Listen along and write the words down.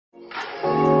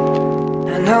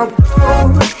her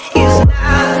goal is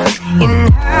not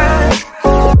in her.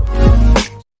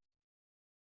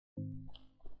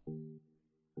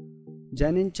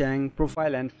 Janine Chang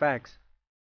Profile and Facts.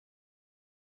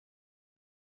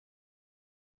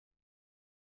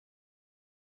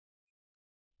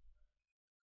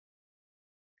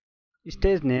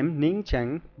 Stage name Ning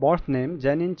Chang, birth name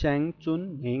Janine Chang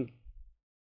Chun-ning.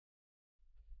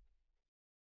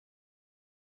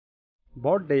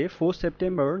 Birthday 4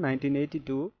 September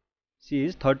 1982. She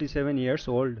is 37 years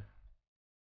old.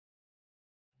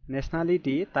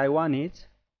 Nationality Taiwanese.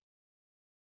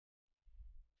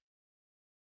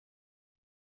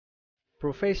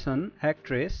 Profession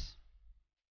actress.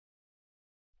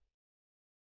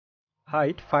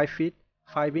 Height 5 feet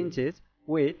 5 inches.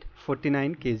 Weight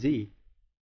 49 kg.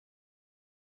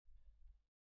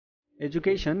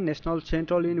 Education National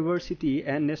Central University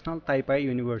and National Taipei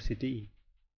University.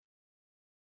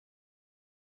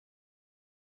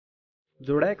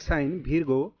 Zodiac sign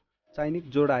Virgo.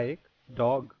 Chinese zodiac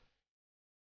dog.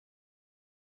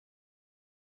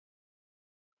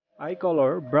 Eye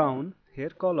color brown.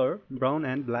 Hair color brown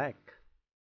and black.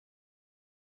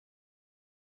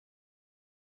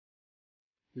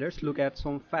 Let's look at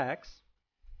some facts.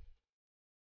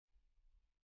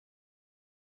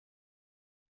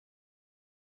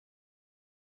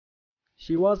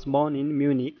 She was born in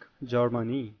Munich,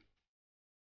 Germany.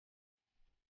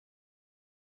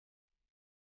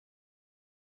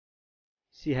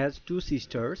 She has 2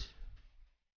 sisters.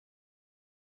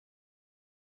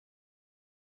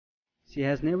 She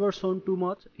has never shown too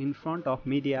much in front of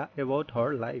media about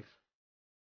her life.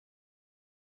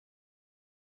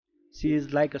 She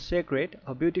is like a secret,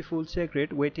 a beautiful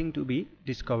secret waiting to be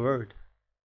discovered.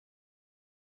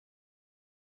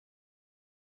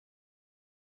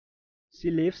 She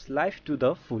lives life to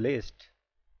the fullest.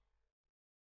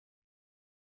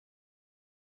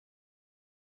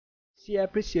 She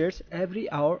appreciates every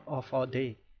hour of a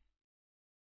day.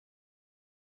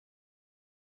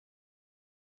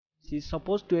 She is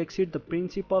supposed to exceed the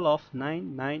principle of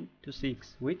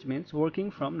 9-9-6, which means working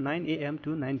from 9 a.m.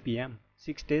 to 9 p.m.,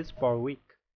 6 days per week.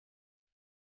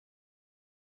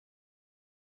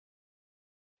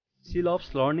 She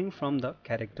loves learning from the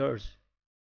characters.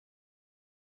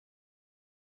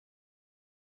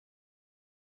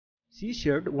 She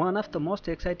shared one of the most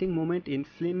exciting moments in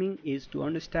filming is to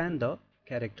understand the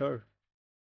character.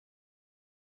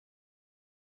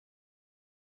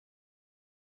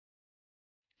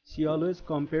 She always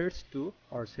compares to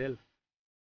herself.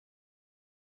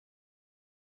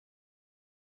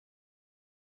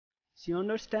 She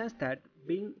understands that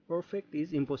being perfect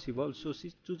is impossible, so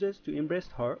she chooses to embrace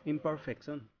her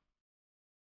imperfection.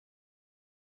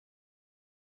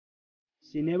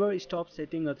 She never stops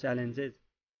setting her challenges,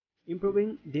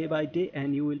 improving day by day,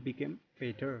 and you will become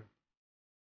better.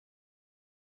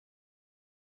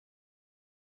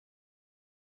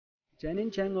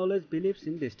 Janine Chang always believes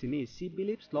in destiny. She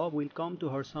believes love will come to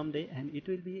her someday and it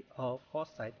will be a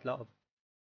first sight love.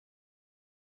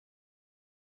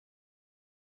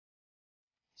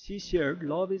 She shared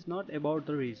love is not about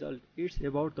the result, it's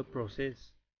about the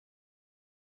process.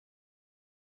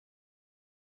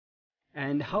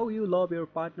 And how you love your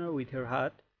partner with your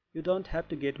heart, you don't have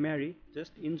to get married,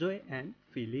 just enjoy and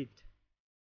feel it.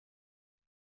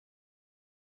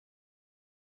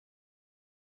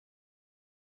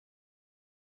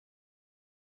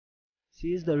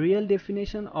 She is the real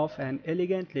definition of an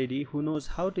elegant lady who knows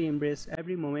how to embrace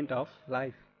every moment of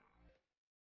life.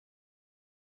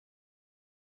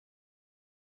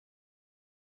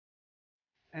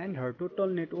 And her total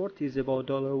net worth is about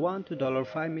 $1 to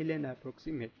 $5 million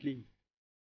approximately.